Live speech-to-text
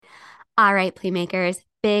All right, Playmakers,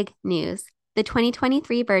 big news. The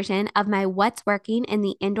 2023 version of my What's Working in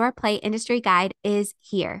the Indoor Play Industry Guide is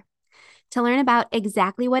here. To learn about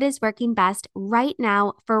exactly what is working best right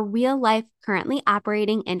now for real life, currently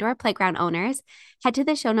operating indoor playground owners, head to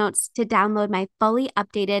the show notes to download my fully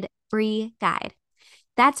updated free guide.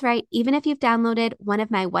 That's right, even if you've downloaded one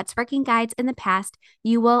of my What's Working guides in the past,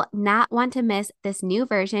 you will not want to miss this new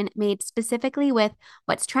version made specifically with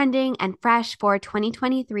what's trending and fresh for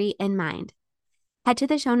 2023 in mind. Head to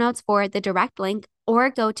the show notes for the direct link or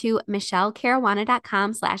go to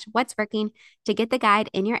michellecaruana.com/what's working to get the guide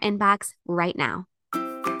in your inbox right now.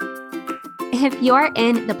 If you're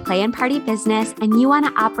in the play and party business and you want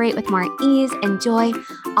to operate with more ease and joy,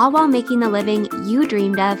 all while making the living you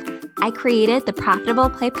dreamed of, I created the Profitable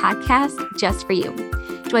Play podcast just for you.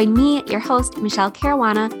 Join me, your host, Michelle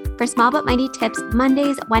Caruana, for small but mighty tips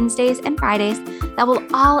Mondays, Wednesdays, and Fridays that will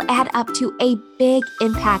all add up to a big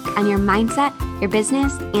impact on your mindset, your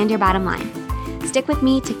business, and your bottom line. Stick with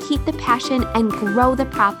me to keep the passion and grow the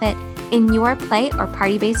profit in your play or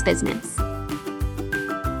party-based business.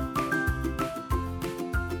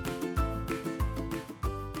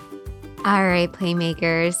 All right,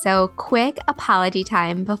 Playmakers. So quick apology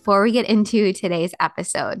time before we get into today's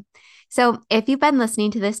episode. So if you've been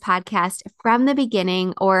listening to this podcast from the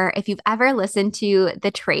beginning, or if you've ever listened to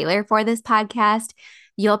the trailer for this podcast,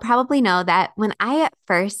 you'll probably know that when I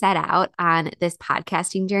first set out on this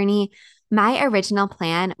podcasting journey, my original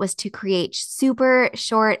plan was to create super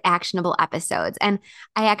short, actionable episodes. And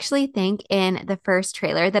I actually think in the first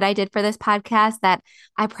trailer that I did for this podcast that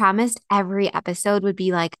I promised every episode would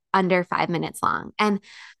be like under 5 minutes long. And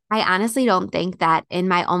I honestly don't think that in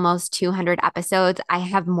my almost 200 episodes, I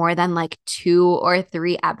have more than like 2 or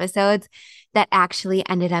 3 episodes that actually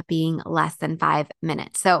ended up being less than 5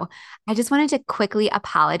 minutes. So I just wanted to quickly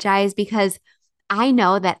apologize because I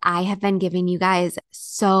know that I have been giving you guys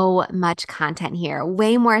so much content here,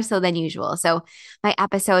 way more so than usual. So my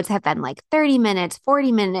episodes have been like 30 minutes,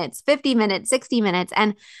 40 minutes, 50 minutes, 60 minutes.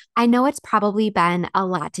 And I know it's probably been a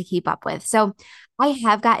lot to keep up with. So I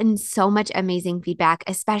have gotten so much amazing feedback,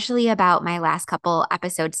 especially about my last couple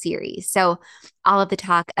episode series. So all of the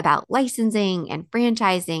talk about licensing and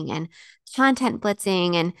franchising and content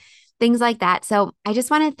blitzing and things like that. So I just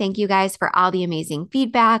want to thank you guys for all the amazing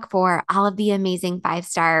feedback, for all of the amazing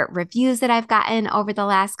 5-star reviews that I've gotten over the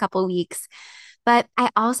last couple weeks. But I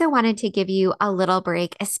also wanted to give you a little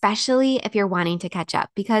break, especially if you're wanting to catch up,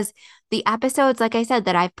 because the episodes, like I said,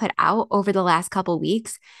 that I've put out over the last couple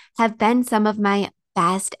weeks have been some of my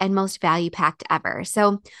best and most value packed ever.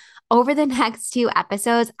 So over the next 2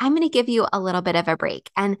 episodes, I'm going to give you a little bit of a break.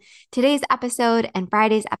 And today's episode and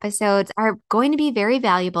Friday's episodes are going to be very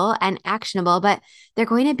valuable and actionable, but they're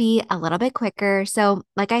going to be a little bit quicker. So,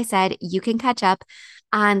 like I said, you can catch up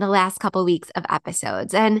on the last couple weeks of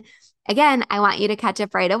episodes. And again, I want you to catch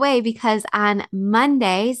up right away because on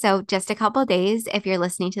Monday, so just a couple days, if you're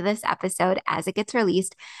listening to this episode as it gets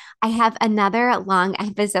released, I have another long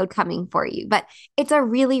episode coming for you, but it's a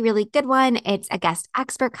really, really good one. It's a guest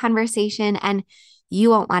expert conversation and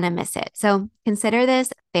you won't want to miss it. So consider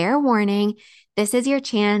this fair warning. This is your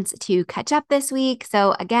chance to catch up this week.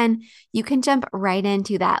 So again, you can jump right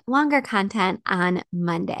into that longer content on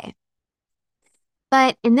Monday.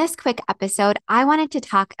 But in this quick episode, I wanted to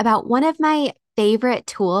talk about one of my favorite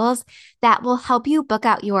tools that will help you book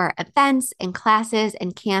out your events and classes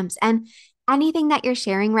and camps and anything that you're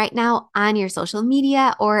sharing right now on your social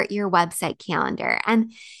media or your website calendar.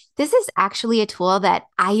 And this is actually a tool that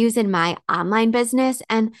I use in my online business.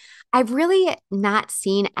 And I've really not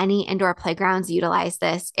seen any indoor playgrounds utilize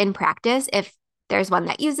this in practice. If there's one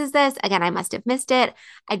that uses this, again, I must have missed it.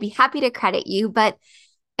 I'd be happy to credit you. But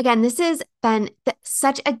again, this has been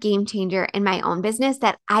such a game changer in my own business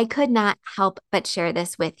that I could not help but share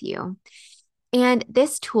this with you. And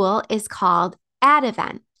this tool is called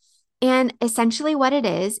AdEvent. And essentially, what it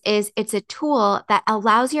is it's a tool that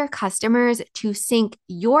allows your customers to sync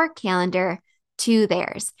your calendar to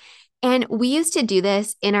theirs. And we used to do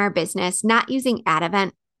this in our business, not using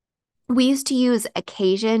AdEvent. We used to use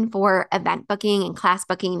Occasion for event booking and class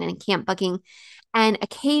booking and camp booking. And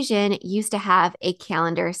Occasion used to have a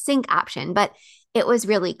calendar sync option, but it was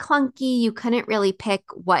really clunky. You couldn't really pick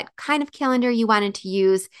what kind of calendar you wanted to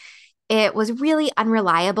use. It was really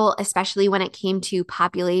unreliable, especially when it came to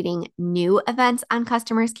populating new events on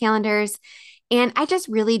customers' calendars. And I just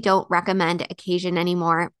really don't recommend Occasion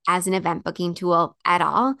anymore as an event booking tool at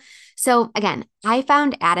all. So again, I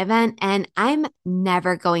found Adevent and I'm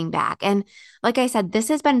never going back. And like I said, this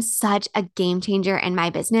has been such a game changer in my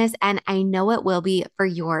business, and I know it will be for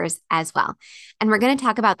yours as well. And we're going to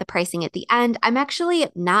talk about the pricing at the end. I'm actually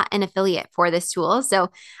not an affiliate for this tool,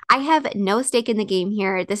 so I have no stake in the game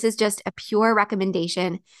here. This is just a pure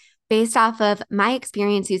recommendation based off of my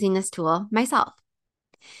experience using this tool myself.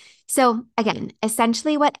 So again,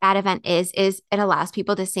 essentially what Adevent is it allows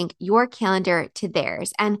people to sync your calendar to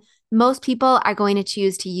theirs. And most people are going to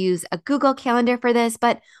choose to use a Google Calendar for this.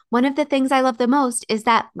 But one of the things I love the most is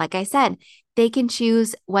that, like I said, they can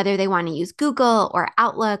choose whether they want to use Google or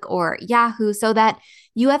Outlook or Yahoo so that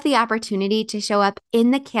you have the opportunity to show up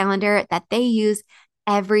in the calendar that they use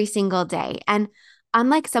every single day. And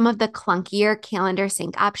unlike some of the clunkier calendar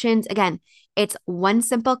sync options, again, it's one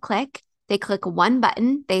simple click. They click one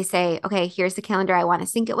button, they say, okay, here's the calendar I want to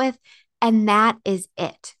sync it with, and that is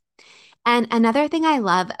it. And another thing I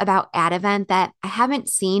love about Adevent that I haven't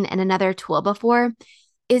seen in another tool before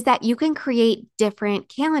is that you can create different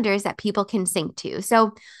calendars that people can sync to.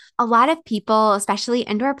 So a lot of people, especially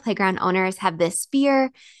indoor playground owners, have this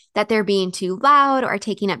fear that they're being too loud or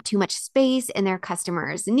taking up too much space in their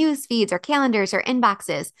customers' news feeds or calendars or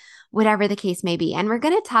inboxes, whatever the case may be. And we're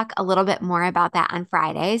going to talk a little bit more about that on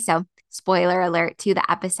Friday. So spoiler alert to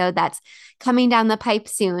the episode that's coming down the pipe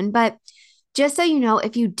soon. But just so you know,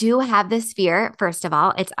 if you do have this fear, first of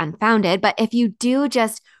all, it's unfounded. But if you do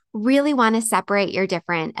just really want to separate your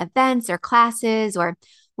different events or classes or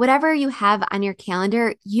whatever you have on your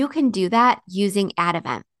calendar, you can do that using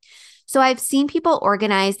Adevent. So I've seen people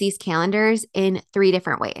organize these calendars in 3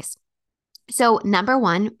 different ways. So, number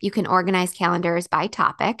one, you can organize calendars by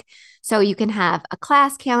topic. So, you can have a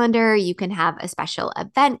class calendar, you can have a special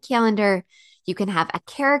event calendar, you can have a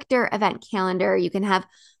character event calendar, you can have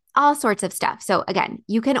all sorts of stuff. So, again,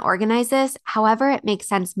 you can organize this however it makes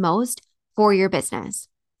sense most for your business.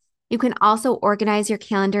 You can also organize your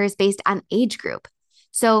calendars based on age group.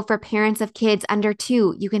 So, for parents of kids under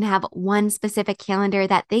 2, you can have one specific calendar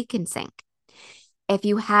that they can sync. If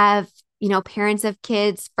you have, parents of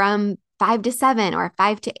kids from 5 to 7 or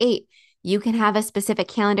 5 to 8, you can have a specific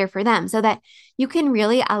calendar for them so that you can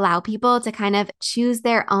really allow people to kind of choose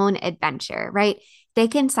their own adventure, right? They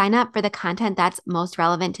can sign up for the content that's most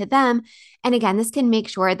relevant to them. And again, this can make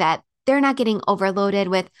sure that they're not getting overloaded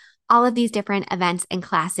with all of these different events and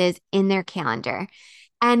classes in their calendar.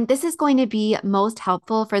 And this is going to be most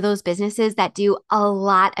helpful for those businesses that do a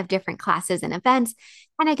lot of different classes and events.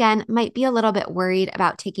 And again, might be a little bit worried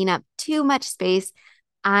about taking up too much space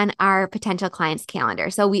on our potential clients'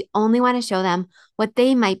 calendar. So we only want to show them what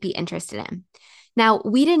they might be interested in. Now,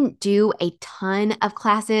 we didn't do a ton of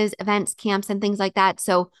classes, events, camps, and things like that.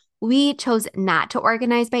 So we chose not to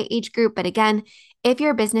organize by age group. But again, if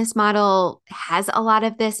your business model has a lot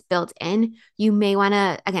of this built in, you may want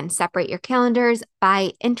to, again, separate your calendars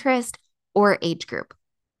by interest or age group.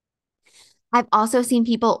 I've also seen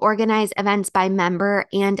people organize events by member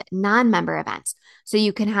and non-member events. So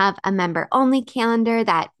you can have a member only calendar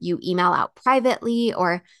that you email out privately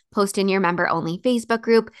or post in your member only Facebook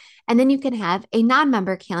group. And then you can have a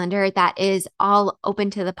non-member calendar that is all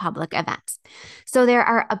open to the public events. So there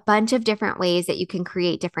are a bunch of different ways that you can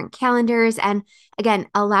create different calendars and again,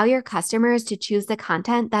 allow your customers to choose the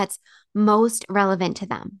content that's most relevant to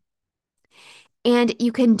them. And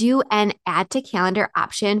you can do an add to calendar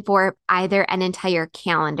option for either an entire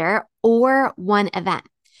calendar or one event.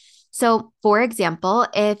 So, for example,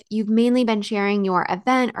 if you've mainly been sharing your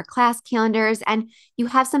event or class calendars and you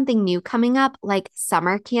have something new coming up, like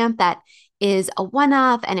summer camp that is a one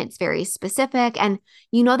off and it's very specific, and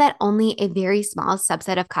you know that only a very small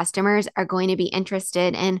subset of customers are going to be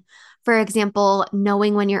interested in, for example,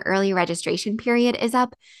 knowing when your early registration period is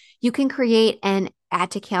up, you can create an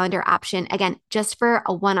add to calendar option, again, just for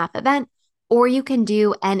a one off event, or you can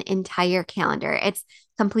do an entire calendar. It's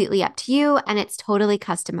completely up to you and it's totally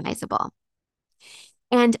customizable.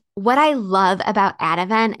 And what I love about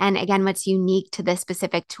Adevent, and again, what's unique to this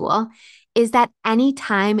specific tool, is that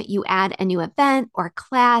anytime you add a new event or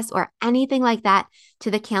class or anything like that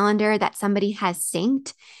to the calendar that somebody has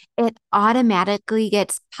synced, it automatically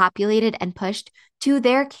gets populated and pushed to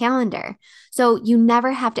their calendar. So you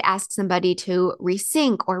never have to ask somebody to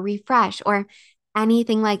resync or refresh or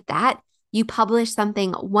anything like that. You publish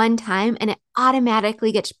something one time and it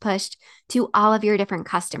automatically gets pushed to all of your different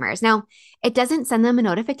customers. Now, it doesn't send them a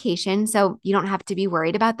notification, so you don't have to be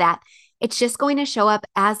worried about that. It's just going to show up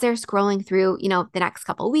as they're scrolling through, the next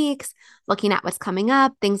couple weeks, looking at what's coming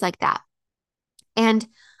up, things like that. And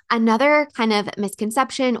Another kind of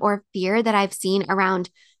misconception or fear that I've seen around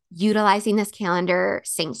utilizing this calendar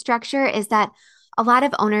sync structure is that a lot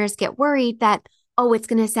of owners get worried that, oh, it's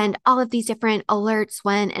going to send all of these different alerts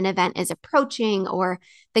when an event is approaching or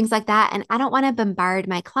things like that. And I don't want to bombard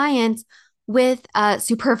my clients with a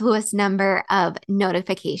superfluous number of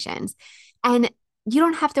notifications. And you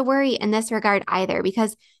don't have to worry in this regard either,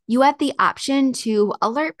 because you have the option to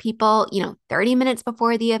alert people, 30 minutes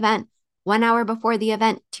before the event, 1 hour before the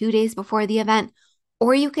event, 2 days before the event,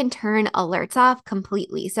 or you can turn alerts off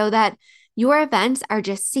completely so that your events are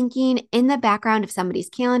just syncing in the background of somebody's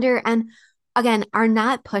calendar and, again, are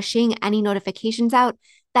not pushing any notifications out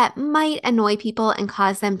that might annoy people and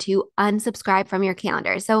cause them to unsubscribe from your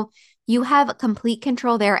calendar. So you have complete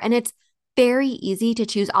control there, and it's very easy to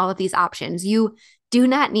choose all of these options. You do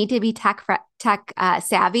not need to be tech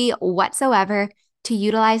savvy whatsoever to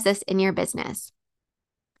utilize this in your business.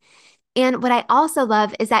 And what I also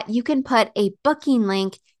love is that you can put a booking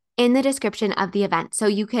link in the description of the event. So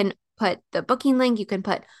you can put the booking link, you can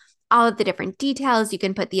put all of the different details, you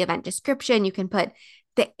can put the event description, you can put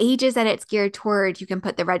the ages that it's geared toward, you can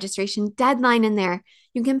put the registration deadline in there.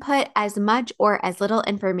 You can put as much or as little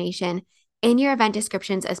information in your event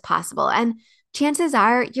descriptions as possible. And chances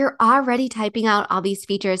are you're already typing out all these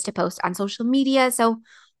features to post on social media. So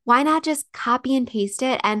why not just copy and paste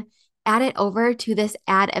it and add it over to this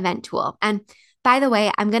add event tool? And by the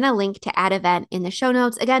way, I'm going to link to add event in the show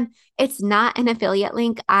notes. Again, it's not an affiliate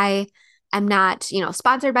link. I am not,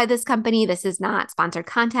 sponsored by this company. This is not sponsored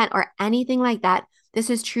content or anything like that. This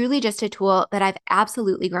is truly just a tool that I've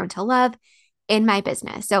absolutely grown to love in my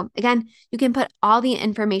business. So again, you can put all the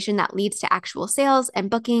information that leads to actual sales and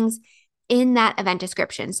bookings in that event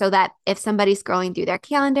description so that if somebody's scrolling through their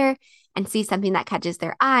calendar and sees something that catches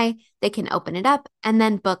their eye, they can open it up and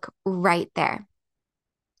then book right there.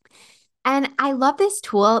 And I love this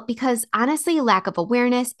tool because honestly, lack of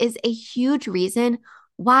awareness is a huge reason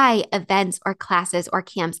why events or classes or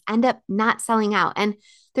camps end up not selling out. And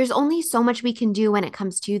there's only so much we can do when it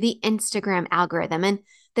comes to the Instagram algorithm and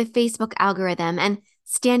the Facebook algorithm and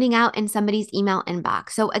standing out in somebody's email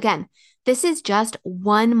inbox. So again, this is just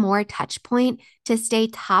one more touch point to stay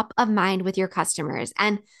top of mind with your customers.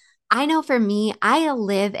 And I know for me, I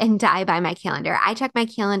live and die by my calendar. I check my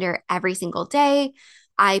calendar every single day.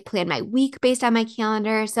 I plan my week based on my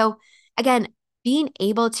calendar. So again, being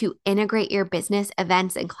able to integrate your business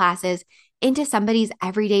events and classes into somebody's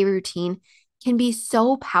everyday routine can be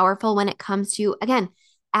so powerful when it comes to, again,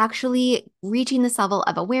 actually reaching this level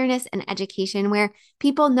of awareness and education where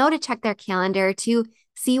people know to check their calendar to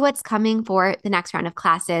see what's coming for the next round of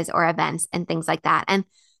classes or events and things like that. And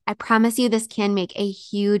I promise you, this can make a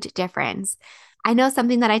huge difference. I know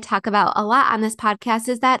something that I talk about a lot on this podcast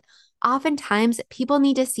is that oftentimes people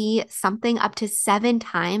need to see something up to 7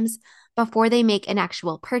 times before they make an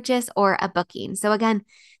actual purchase or a booking. So again,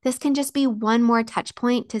 this can just be one more touch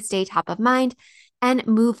point to stay top of mind and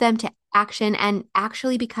move them to action and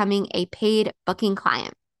actually becoming a paid booking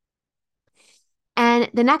client. And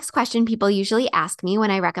the next question people usually ask me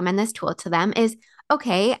when I recommend this tool to them is,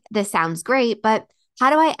 okay, this sounds great, but how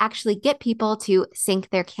do I actually get people to sync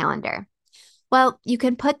their calendar? Well, you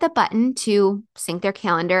can put the button to sync their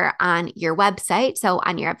calendar on your website. So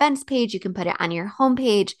on your events page, you can put it on your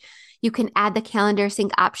homepage. You can add the calendar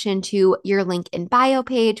sync option to your link in bio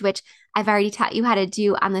page, which I've already taught you how to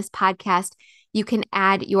do on this podcast. You can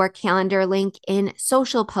add your calendar link in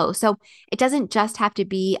social posts. So it doesn't just have to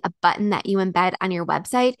be a button that you embed on your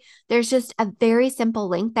website. There's just a very simple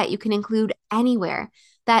link that you can include anywhere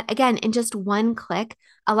that, again, in just one click,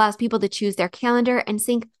 allows people to choose their calendar and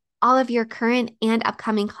sync all of your current and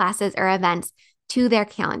upcoming classes or events to their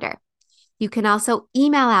calendar. You can also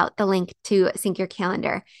email out the link to sync your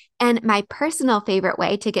calendar. And my personal favorite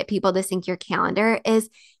way to get people to sync your calendar is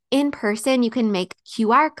in person. You can make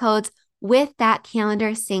QR codes with that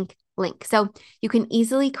calendar sync link. So you can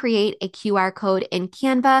easily create a QR code in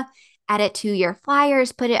Canva, add it to your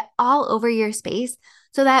flyers, put it all over your space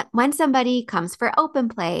so that when somebody comes for open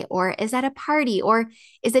play or is at a party or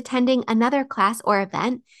is attending another class or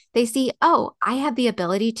event, they see, oh, I have the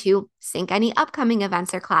ability to sync any upcoming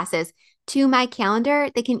events or classes to my calendar.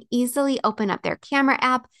 They can easily open up their camera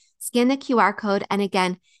app, scan the QR code, and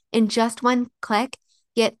again, in just one click,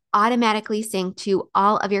 get automatically synced to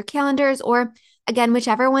all of your calendars or, again,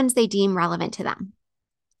 whichever ones they deem relevant to them.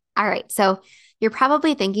 All right, so you're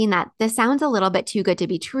probably thinking that this sounds a little bit too good to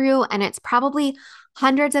be true, and it's probably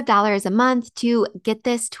hundreds of dollars a month to get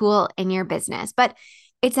this tool in your business, but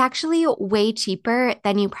it's actually way cheaper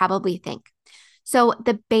than you probably think. So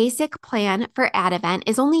the basic plan for Ad Event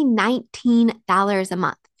is only $19 a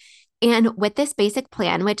month. And with this basic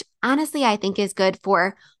plan, which honestly I think is good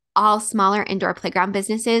for all smaller indoor playground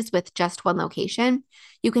businesses with just one location,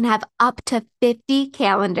 you can have up to 50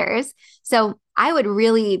 calendars. So I would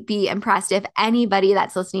really be impressed if anybody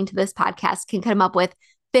that's listening to this podcast can come up with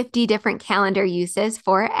 50 different calendar uses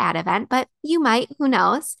for ad event, but you might, who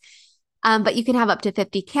knows? But you can have up to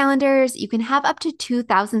 50 calendars. You can have up to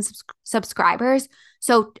 2,000 subscribers.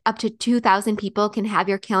 So up to 2,000 people can have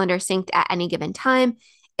your calendar synced at any given time.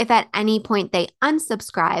 If at any point they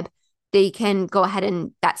unsubscribe, they can go ahead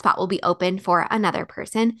and that spot will be open for another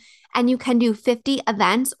person. And you can do 50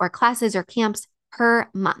 events or classes or camps per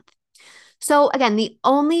month. So again, the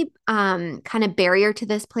only kind of barrier to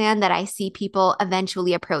this plan that I see people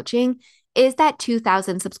eventually approaching is that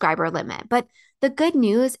 2,000 subscriber limit. But the good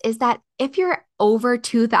news is that if you're over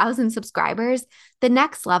 2,000 subscribers, the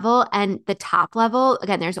next level and the top level,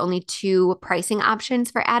 again, there's only two pricing options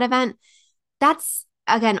for ad event. That's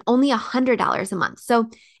again only $100 a month. So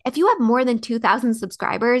if you have more than 2,000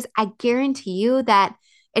 subscribers, I guarantee you that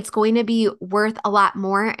it's going to be worth a lot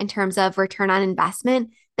more in terms of return on investment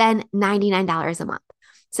than $99 a month.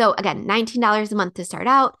 So again, $19 a month to start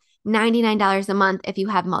out, $99 a month if you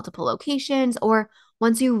have multiple locations or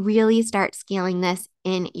once you really start scaling this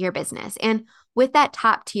in your business. And with that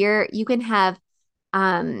top tier, you can have,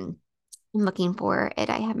 I'm looking for it.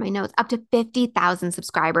 I have my notes, up to 50,000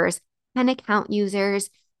 subscribers, 10 account users.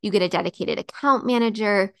 You get a dedicated account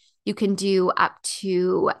manager. You can do up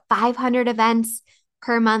to 500 events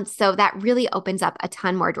per month. So that really opens up a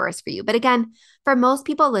ton more doors for you. But again, for most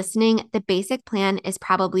people listening, the basic plan is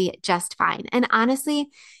probably just fine. And honestly,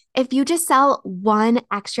 if you just sell one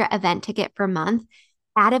extra event ticket per month,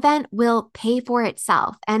 ad event will pay for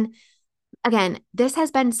itself. And again, this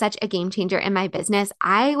has been such a game changer in my business.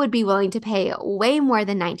 I would be willing to pay way more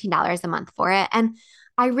than $19 a month for it. And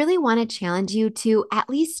I really want to challenge you to at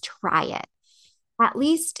least try it. At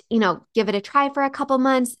least, give it a try for a couple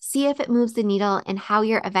months, see if it moves the needle and how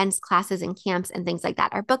your events, classes, and camps and things like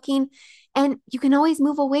that are booking. And you can always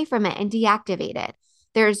move away from it and deactivate it.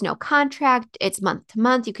 There's no contract. It's month to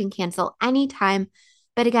month. You can cancel anytime.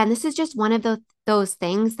 But again, this is just one of those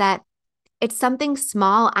things that it's something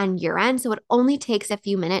small on your end. So it only takes a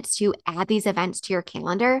few minutes to add these events to your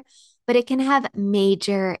calendar, but it can have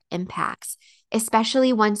major impacts,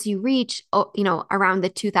 especially once you reach, around the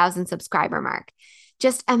 2,000 subscriber mark.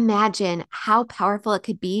 Just imagine how powerful it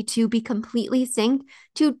could be to be completely synced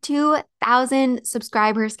to 2,000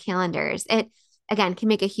 subscribers' calendars. It, again, can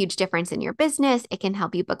make a huge difference in your business. It can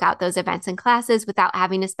help you book out those events and classes without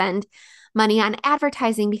having to spend money on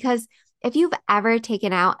advertising. Because if you've ever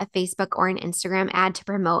taken out a Facebook or an Instagram ad to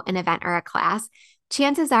promote an event or a class,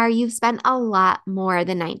 chances are you've spent a lot more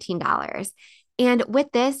than $19. And with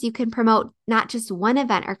this, you can promote not just one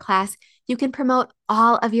event or class, you can promote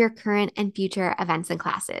all of your current and future events and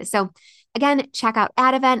classes. So again, check out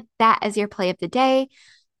Ad Event. That is your play of the day.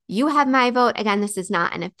 You have my vote. Again, this is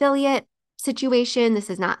not an affiliate situation. This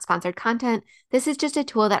is not sponsored content. This is just a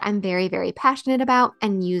tool that I'm very, very passionate about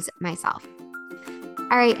and use myself.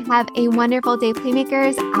 All right, have a wonderful day,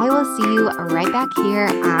 Playmakers. I will see you right back here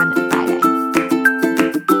on Friday.